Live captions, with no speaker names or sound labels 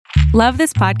Love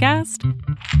this podcast?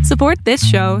 Support this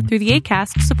show through the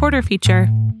Acast supporter feature.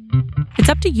 It's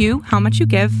up to you how much you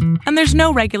give, and there's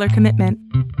no regular commitment.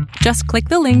 Just click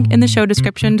the link in the show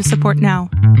description to support now.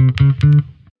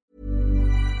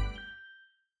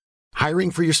 Hiring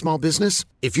for your small business?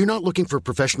 If you're not looking for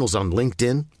professionals on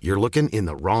LinkedIn, you're looking in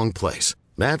the wrong place.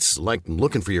 That's like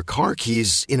looking for your car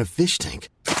keys in a fish tank.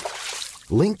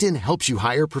 LinkedIn helps you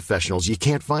hire professionals you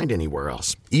can't find anywhere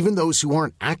else, even those who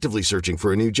aren't actively searching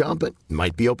for a new job but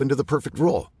might be open to the perfect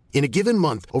role. In a given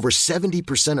month, over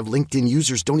 70% of LinkedIn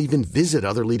users don't even visit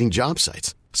other leading job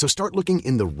sites. So start looking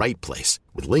in the right place.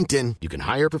 With LinkedIn, you can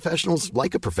hire professionals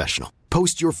like a professional.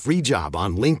 Post your free job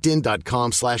on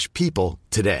linkedin.com/people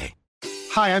today.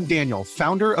 Hi, I'm Daniel,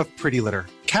 founder of Pretty Litter.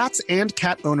 Cats and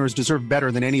cat owners deserve better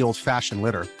than any old-fashioned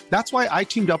litter. That's why I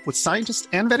teamed up with scientists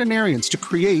and veterinarians to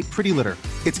create Pretty Litter.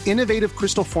 Its innovative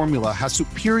crystal formula has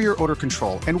superior odor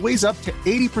control and weighs up to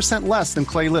 80% less than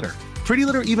clay litter. Pretty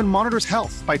Litter even monitors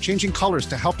health by changing colors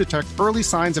to help detect early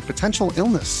signs of potential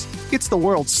illness. It's the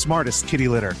world's smartest kitty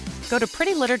litter. Go to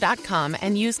prettylitter.com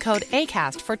and use code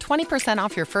ACAST for 20%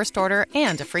 off your first order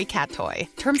and a free cat toy.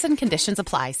 Terms and conditions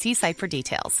apply. See site for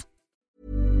details.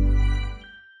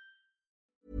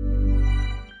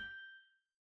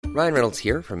 Ryan Reynolds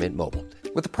here from Mint Mobile.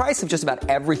 With the price of just about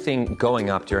everything going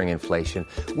up during inflation,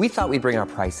 we thought we'd bring our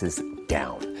prices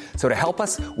down. So to help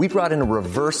us, we brought in a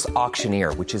reverse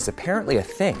auctioneer, which is apparently a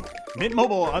thing. Mint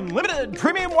Mobile Unlimited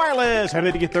Premium Wireless. How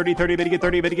to get 30, 30, bit to get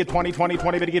 30, bit to get 20, 20,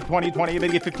 20, bit to get 20, 20, bit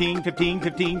to get 15, 15,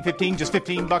 15, 15, just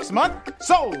 $15 a month?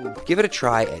 Sold! Give it a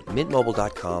try at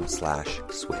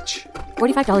mintmobile.com/switch.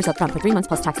 $45 up front for 3 months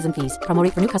plus taxes and fees. Promo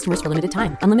rate for new customers for limited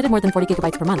time. Unlimited more than 40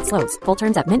 gigabytes per month. Slows full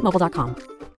terms at mintmobile.com.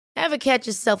 Ever catch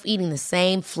yourself eating the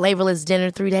same flavorless dinner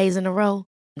 3 days in a row?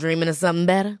 Dreaming of something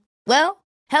better? Well,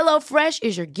 HelloFresh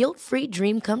is your guilt-free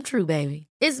dream come true, baby.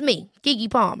 It's me,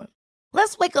 Keke Palmer.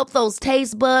 Let's wake up those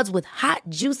taste buds with hot,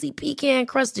 juicy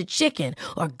pecan-crusted chicken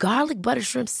or garlic butter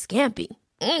shrimp scampi.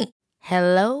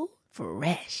 Hello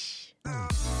Fresh.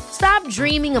 Stop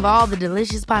dreaming of all the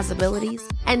delicious possibilities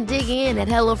and dig in at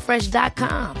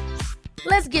HelloFresh.com.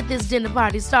 Let's get this dinner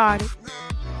party started.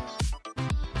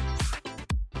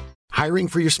 Hiring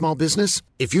for your small business?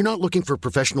 If you're not looking for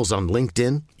professionals on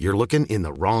LinkedIn, you're looking in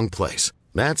the wrong place.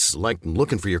 That's like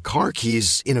looking for your car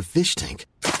keys in a fish tank.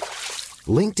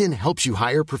 LinkedIn helps you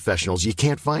hire professionals you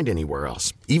can't find anywhere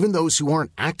else, even those who aren't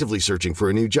actively searching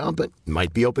for a new job but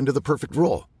might be open to the perfect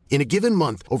role. In a given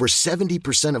month, over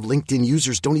 70% of LinkedIn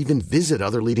users don't even visit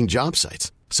other leading job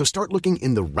sites. So start looking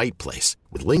in the right place.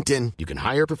 With LinkedIn, you can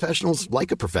hire professionals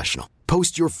like a professional.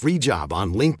 Post your free job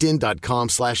on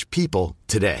linkedin.com/people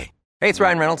today. Hey, it's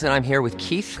Ryan Reynolds, and I'm here with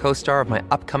Keith, co-star of my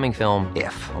upcoming film,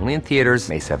 If, only in theaters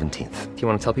May 17th. Do you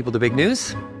want to tell people the big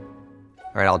news?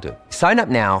 All right, I'll do it. Sign up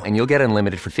now and you'll get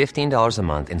unlimited for $15 a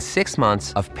month and 6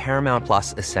 months of Paramount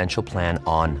Plus Essential Plan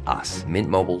on us.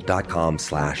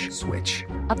 MintMobile.com/switch.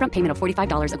 Upfront payment of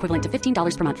 $45 equivalent to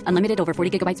 $15 per month. Unlimited over 40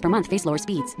 gigabytes per month. Face lower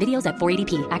speeds. Videos at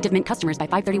 480p. Active Mint customers by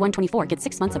 531.24 get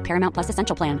 6 months of Paramount Plus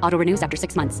Essential Plan. Auto renews after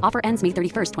 6 months. Offer ends May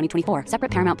 31st, 2024.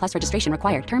 Separate Paramount Plus registration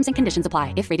required. Terms and conditions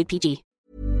apply if rated PG.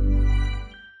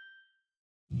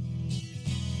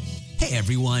 Hey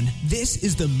everyone, this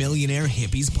is the Millionaire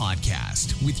Hippies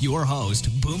Podcast with your host,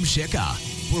 Boom Shikha,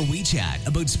 where we chat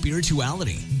about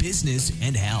spirituality, business,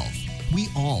 and health. We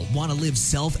all want to live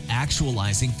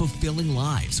self-actualizing, fulfilling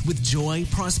lives with joy,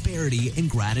 prosperity, and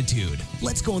gratitude.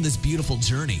 Let's go on this beautiful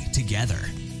journey together.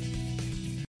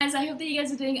 Guys, I hope that you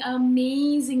guys are doing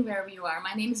amazing wherever you are.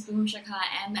 My name is Boom Shikha,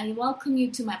 and I welcome you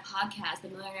to my podcast, the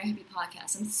Millionaire Hippie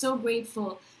Podcast. I'm so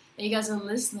grateful that you guys are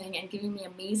listening and giving me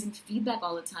amazing feedback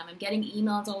all the time. I'm getting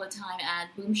emails all the time at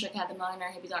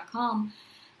boomshikha@themillionairehippie.com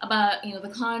about the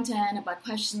content, about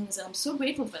questions, and I'm so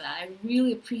grateful for that. I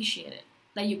really appreciate it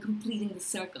that you're completing the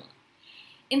circle.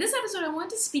 In this episode, I want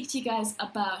to speak to you guys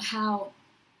about how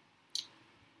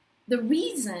the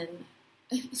reason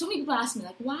so many people ask me,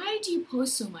 like, why do you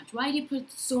post so much? Why do you put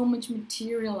so much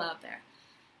material out there?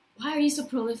 Why are you so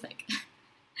prolific?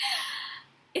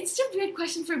 It's a weird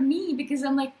question for me because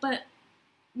I'm like, but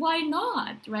why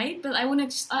not, right? But I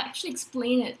want to actually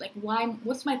explain it, like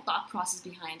what's my thought process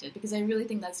behind it, because I really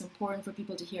think that's important for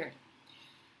people to hear.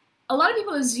 A lot of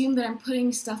people assume that I'm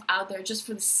putting stuff out there just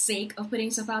for the sake of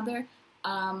putting stuff out there,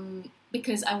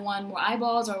 because I want more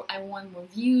eyeballs or I want more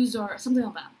views or something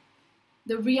like that.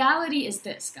 The reality is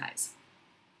this, guys.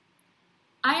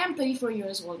 I am 34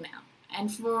 years old now, and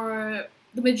for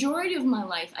the majority of my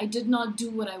life, I did not do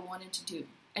what I wanted to do.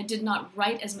 I did not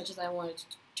write as much as I wanted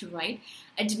to write.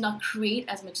 I did not create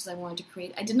as much as I wanted to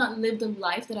create. I did not live the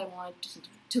life that I wanted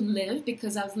to live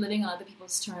because I was living on other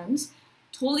people's terms.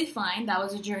 Totally fine. That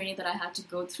was a journey that I had to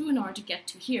go through in order to get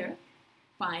to here.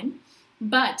 Fine.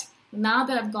 But now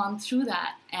that I've gone through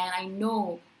that, and I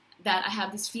know that I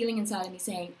have this feeling inside of me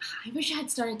saying, I wish I had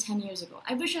started 10 years ago.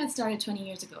 I wish I had started 20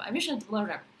 years ago. I wish I had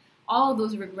whatever. All of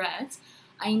those regrets.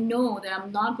 I know that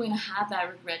I'm not going to have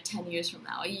that regret 10 years from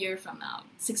now, a year from now,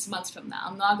 6 months from now.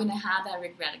 I'm not going to have that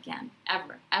regret again,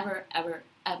 ever, ever, ever,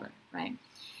 ever, right?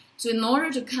 So in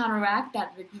order to counteract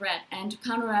that regret and to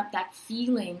counteract that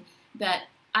feeling that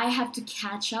I have to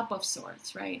catch up of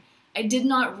sorts, right? I did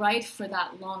not write for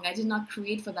that long. I did not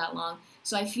create for that long.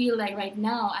 So I feel like right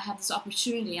now I have this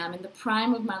opportunity. I'm in the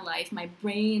prime of my life. My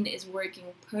brain is working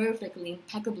perfectly,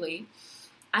 impeccably.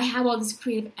 I have all this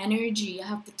creative energy. I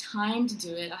have the time to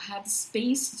do it. I have the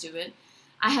space to do it.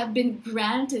 I have been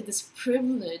granted this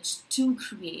privilege to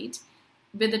create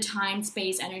with the time,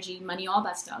 space, energy, money, all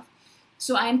that stuff.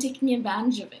 So I am taking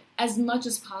advantage of it as much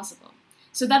as possible.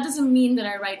 So that doesn't mean that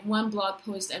I write one blog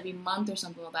post every month or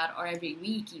something like that, or every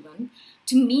week even.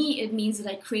 To me, it means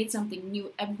that I create something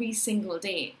new every single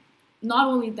day. Not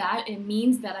only that, it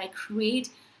means that I create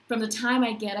from the time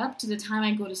I get up to the time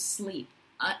I go to sleep,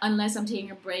 unless I'm taking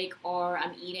a break or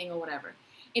I'm eating or whatever.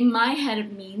 In my head,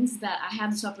 it means that I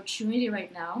have this opportunity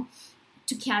right now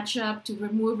to catch up, to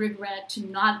remove regret, to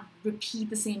not repeat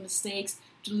the same mistakes,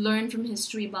 to learn from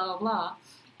history, blah, blah, blah.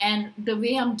 And the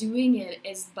way I'm doing it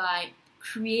is by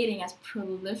creating as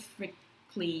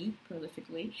prolifically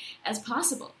as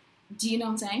possible. Do you know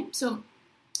what I'm saying? So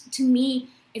to me,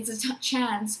 it's a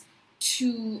chance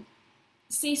to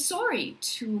say sorry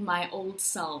to my old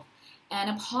self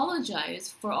and apologize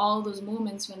for all those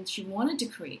moments when she wanted to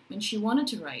create, when she wanted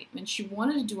to write, when she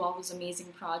wanted to do all those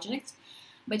amazing projects,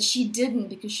 but she didn't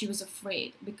because she was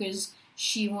afraid, because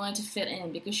she wanted to fit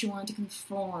in, because she wanted to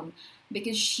conform,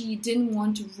 because she didn't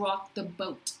want to rock the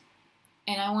boat.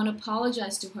 And I want to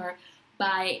apologize to her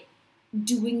by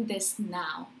doing this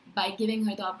now, by giving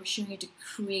her the opportunity to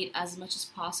create as much as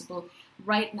possible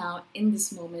right now, in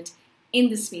this moment, in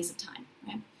this space of time.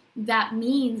 Right? That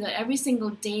means that every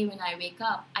single day when I wake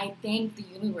up, I thank the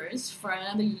universe for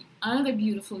another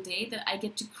beautiful day that I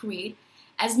get to create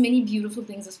as many beautiful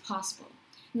things as possible.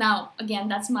 Now, again,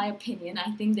 that's my opinion.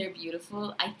 I think they're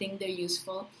beautiful. I think they're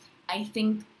useful. I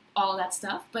think all that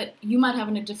stuff. But you might have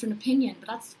a different opinion. But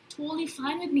that's totally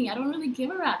fine with me. I don't really give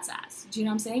a rat's ass. Do you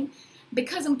know what I'm saying?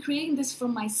 Because I'm creating this for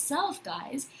myself,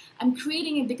 guys. I'm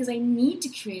creating it because I need to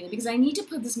create it. Because I need to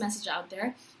put this message out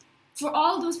there for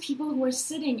all those people who are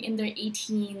sitting in their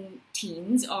 18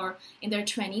 teens or in their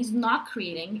 20s not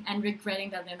creating and regretting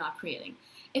that they're not creating.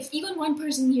 If even one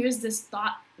person hears this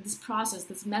thought, this process,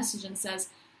 this message and says,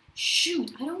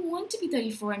 shoot, I don't want to be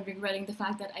 34 and regretting the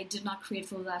fact that I did not create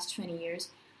for the last 20 years.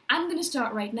 I'm going to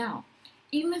start right now.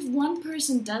 Even if one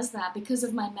person does that because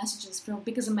of my messages,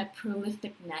 because of my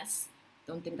prolificness,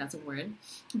 don't think that's a word,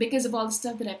 because of all the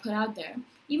stuff that I put out there,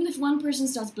 even if one person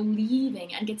starts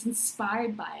believing and gets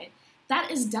inspired by it,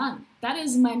 that is done. That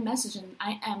is my message, and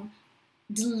I am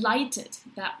delighted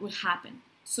that would happen.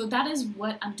 So that is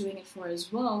what I'm doing it for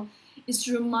as well, is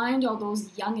to remind all those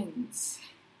youngins,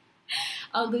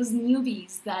 all those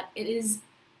newbies,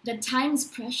 that time is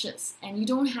precious and you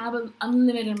don't have an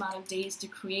unlimited amount of days to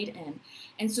create in.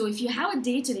 And so if you have a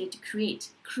day today to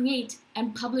create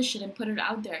and publish it and put it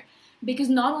out there. Because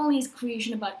not only is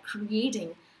creation about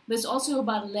creating, but it's also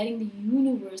about letting the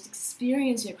universe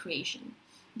experience your creation.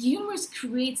 The universe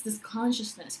creates this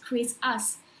consciousness, creates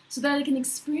us, so that it can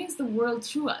experience the world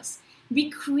through us. We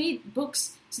create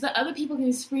books so that other people can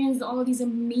experience all of these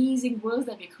amazing worlds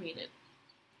that we created.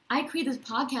 I create this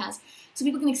podcast so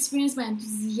people can experience my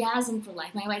enthusiasm for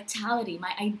life, my vitality,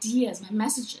 my ideas, my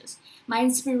messages, my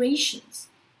inspirations.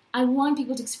 I want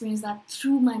people to experience that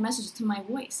through my messages, through my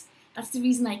voice. That's the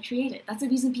reason I create it. That's the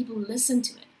reason people listen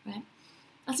to it, right?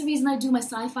 That's the reason I do my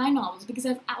sci-fi novels, because I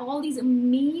have all these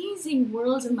amazing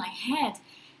worlds in my head.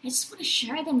 I just want to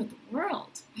share them with the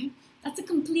world, right? That's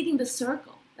completing the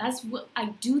circle. That's what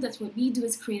I do. That's what we do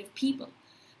as creative people.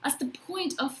 That's the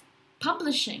point of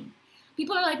publishing.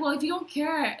 People are like, well, if you don't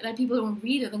care that people don't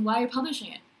read it, then why are you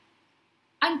publishing it?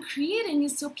 I'm creating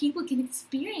it so people can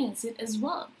experience it as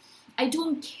well. I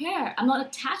don't care. I'm not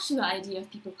attached to the idea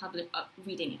of people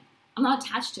reading it. I'm not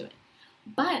attached to it.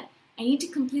 But I need to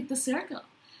complete the circle.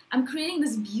 I'm creating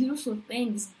this beautiful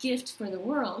thing, this gift for the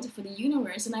world, for the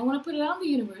universe, and I want to put it out in the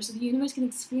universe so the universe can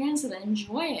experience it and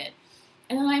enjoy it.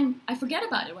 And then I forget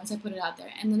about it once I put it out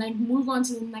there. And then I move on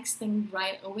to the next thing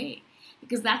right away.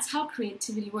 Because that's how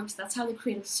creativity works. That's how the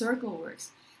creative circle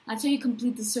works. That's how you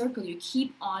complete the circle. You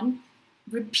keep on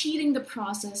repeating the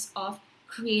process of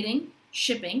creating,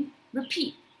 shipping,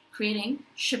 repeat. Creating,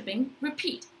 shipping,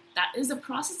 repeat. That is the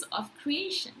process of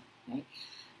creation. right?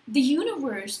 The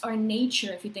universe or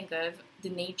nature, if you think of the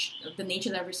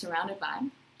nature that we're surrounded by,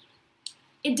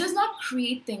 it does not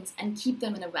create things and keep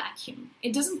them in a vacuum.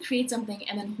 It doesn't create something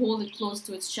and then hold it close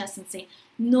to its chest and say,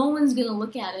 no one's going to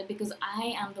look at it because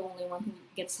I am the only one who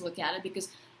gets to look at it because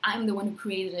I'm the one who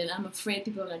created it and I'm afraid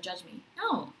people are going to judge me.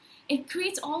 No. It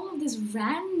creates all of this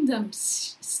random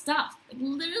stuff, like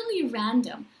literally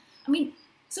random. I mean,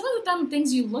 some of the dumb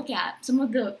things you look at, some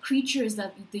of the creatures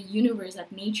that the universe,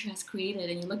 that nature has created,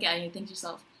 and you look at it and you think to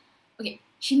yourself, okay,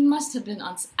 she must have been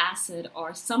on acid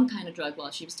or some kind of drug while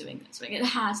she was doing this, right? It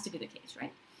has to be the case,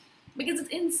 right? Because it's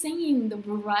insane, the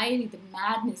variety, the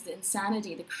madness, the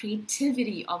insanity, the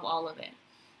creativity of all of it.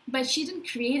 But she didn't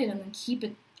create it and then keep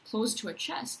it close to her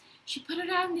chest. She put it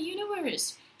out in the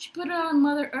universe. She put it out on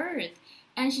Mother Earth.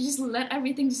 And she just let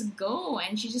everything just go.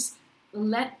 And she just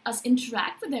let us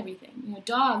interact with everything. You know,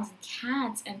 dogs and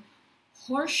cats and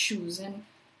horseshoes and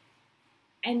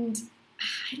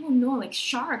I don't know, like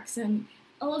sharks and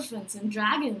elephants and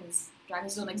dragons.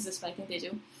 Dragons don't exist, but I think they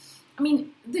do. I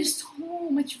mean, there's so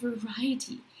much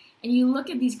variety. And you look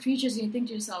at these creatures and you think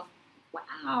to yourself,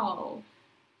 wow,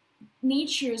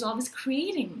 nature is always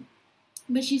creating.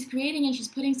 But she's creating and she's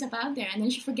putting stuff out there, and then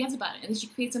she forgets about it, and then she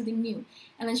creates something new,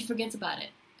 and then she forgets about it,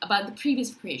 about the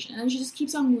previous creation, and then she just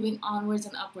keeps on moving onwards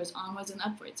and upwards, onwards and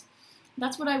upwards.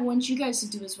 That's what I want you guys to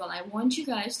do as well. I want you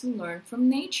guys to learn from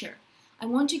nature. I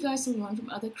want you guys to learn from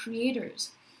other creators.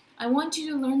 I want you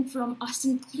to learn from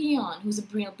Austin Kleon, who's a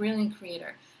brilliant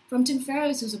creator, from Tim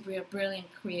Ferriss, who's a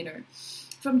brilliant creator,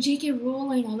 from J.K.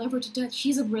 Rowling. I love her to death.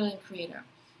 She's a brilliant creator.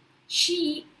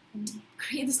 She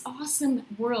create this awesome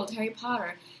world, Harry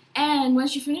Potter. And when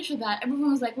she finished with that, everyone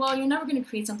was like, well, you're never going to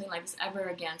create something like this ever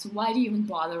again, so why do you even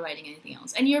bother writing anything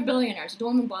else? And you're a billionaire, so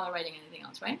don't even bother writing anything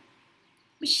else, right?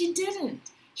 But she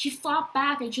didn't. She fought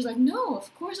back, and she was like, no,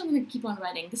 of course I'm going to keep on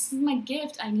writing. This is my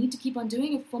gift. I need to keep on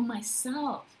doing it for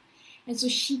myself. And so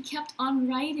she kept on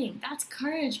writing. That's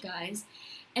courage, guys.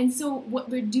 And so what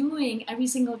we're doing every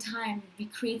single time we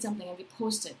create something and we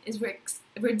post it is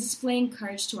we're displaying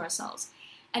courage to ourselves.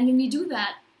 And when we do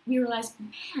that, we realize,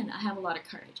 man, I have a lot of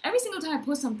courage. Every single time I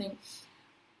post something,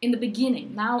 in the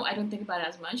beginning, now I don't think about it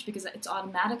as much because it's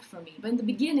automatic for me. But in the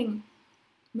beginning,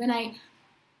 when I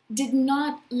did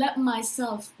not let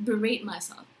myself berate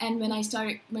myself, and when I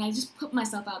just put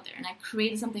myself out there, and I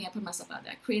created something, I put myself out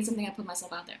there. I created something, I put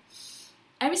myself out there.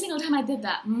 Every single time I did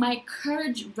that, my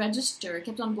courage register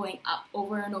kept on going up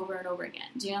over and over and over again.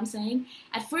 Do you know what I'm saying?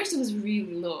 At first, it was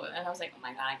really low, and I was like, oh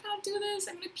my God, I can't do this.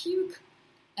 I'm going to puke.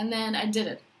 And then I did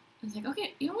it. I was like,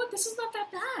 okay, you know what? This is not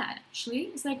that bad, actually.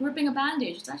 It's like ripping a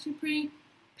bandage. It's actually pretty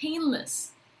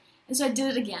painless. And so I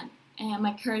did it again. And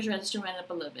my courage register went up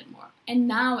a little bit more. And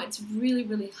now it's really,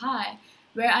 really high,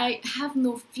 where I have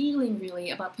no feeling,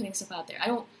 really, about putting stuff out there. I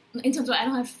don't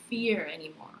have fear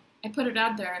anymore. I put it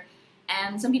out there,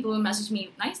 and some people will message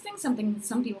me nice things, some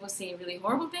people will say really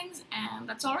horrible things, and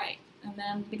that's all right. And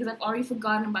then, because I've already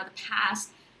forgotten about the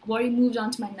past, I've already moved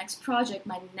on to my next project,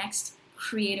 my next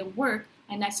creative work,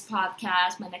 my next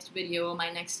podcast, my next video,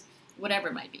 my next whatever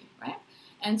it might be, right?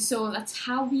 And so that's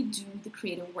how we do the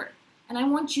creative work. And I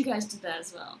want you guys to do that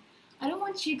as well. I don't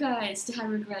want you guys to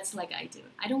have regrets like I do.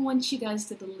 I don't want you guys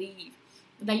to believe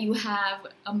that you have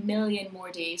a million more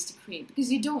days to create,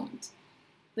 because you don't.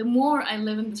 The more I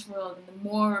live in this world and the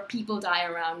more people die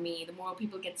around me, the more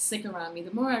people get sick around me,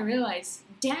 the more I realize,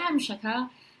 damn,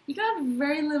 Shaka, you got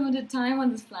very limited time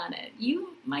on this planet.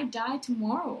 You might die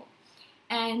tomorrow.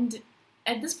 And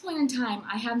at this point in time,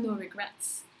 I have no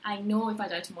regrets. I know if I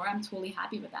die tomorrow, I'm totally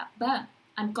happy with that. But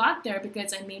I got there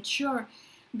because I made sure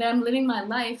that I'm living my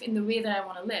life in the way that I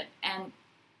want to live. And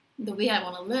the way I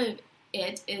want to live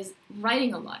it is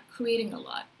writing a lot, creating a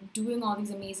lot, doing all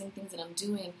these amazing things that I'm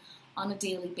doing on a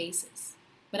daily basis.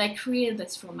 But I created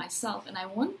this for myself, and I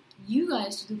want you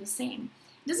guys to do the same.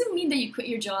 It doesn't mean that you quit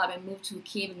your job and move to a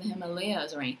cave in the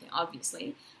Himalayas or anything,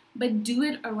 obviously. But do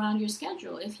it around your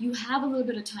schedule. If you have a little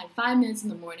bit of time, 5 minutes in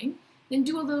the morning, then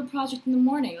do a little project in the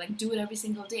morning. Like, do it every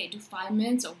single day. Do 5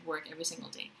 minutes of work every single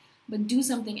day. But do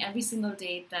something every single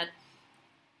day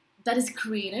that is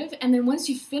creative. And then once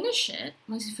you finish it,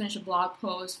 once you finish a blog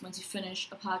post, once you finish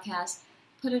a podcast,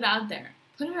 put it out there.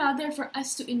 Put it out there for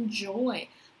us to enjoy.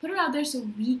 Put it out there so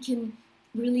we can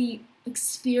really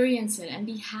experience it and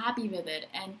be happy with it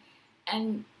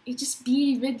and it just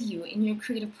be with you in your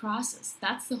creative process.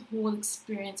 That's the whole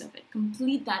experience of it.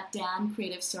 Complete that damn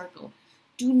creative circle.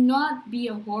 Do not be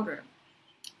a hoarder.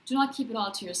 Do not keep it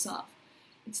all to yourself.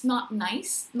 It's not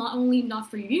nice, not only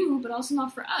not for you, but also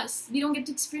not for us. We don't get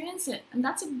to experience it. And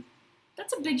that's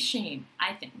a big shame,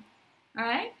 I think. All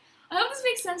right? I hope this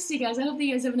makes sense to you guys. I hope that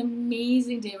you guys have an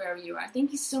amazing day wherever you are.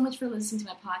 Thank you so much for listening to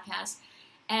my podcast.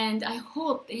 And I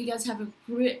hope that you guys have a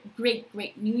great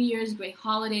New Year's, great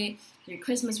holiday, your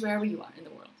Christmas, wherever you are in the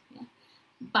world. Yeah.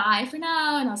 Bye for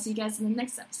now, and I'll see you guys in the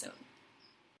next episode.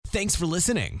 Thanks for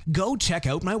listening. Go check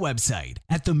out my website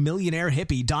at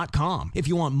themillionairehippie.com if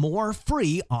you want more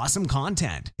free, awesome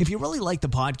content. If you really like the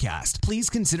podcast, please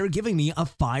consider giving me a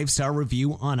 5-star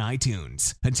review on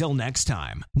iTunes. Until next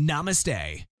time,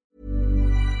 namaste.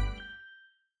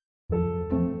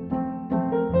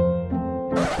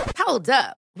 Hold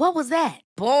up. What was that?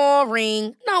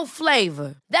 Boring. No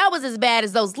flavor. That was as bad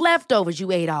as those leftovers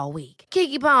you ate all week.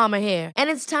 Keke Palmer here, and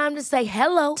it's time to say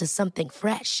hello to something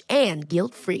fresh and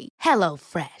guilt-free. Hello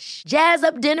Fresh. Jazz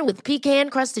up dinner with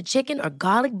pecan-crusted chicken or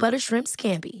garlic butter shrimp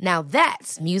scampi. Now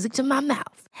that's music to my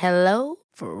mouth. Hello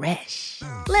Fresh.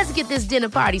 Let's get this dinner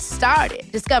party started.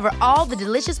 Discover all the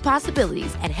delicious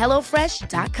possibilities at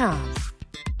HelloFresh.com.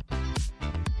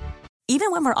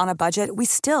 Even when we're on a budget, we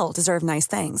still deserve nice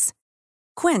things.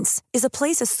 Quince is a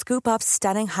place to scoop up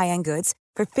stunning high-end goods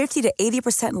for 50 to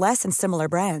 80% less than similar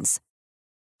brands.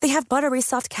 They have buttery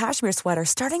soft cashmere sweaters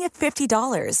starting at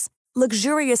 $50,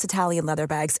 luxurious Italian leather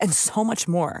bags, and so much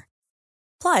more.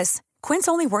 Plus, Quince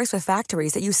only works with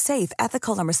factories that use safe,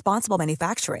 ethical, and responsible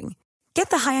manufacturing. Get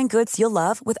the high-end goods you'll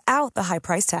love without the high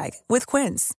price tag with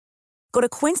Quince. Go to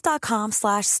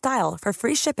quince.com/style for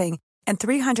free shipping and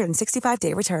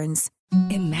 365-day returns.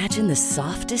 Imagine the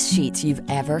softest sheets you've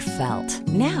ever felt.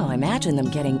 Now imagine them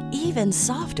getting even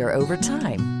softer over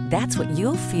time. That's what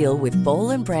you'll feel with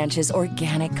Boll & Branch's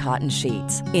organic cotton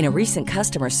sheets. In a recent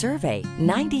customer survey,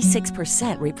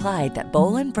 96% replied that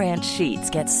Boll & Branch sheets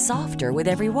get softer with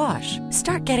every wash.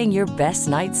 Start getting your best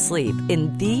night's sleep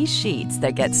in these sheets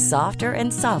that get softer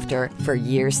and softer for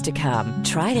years to come.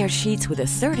 Try their sheets with a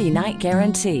 30-night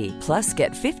guarantee. Plus,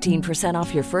 get 15%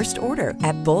 off your first order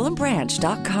at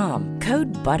bollandbranch.com.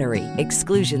 Code BUTTERY.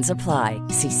 Exclusions apply.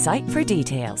 See site for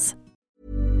details.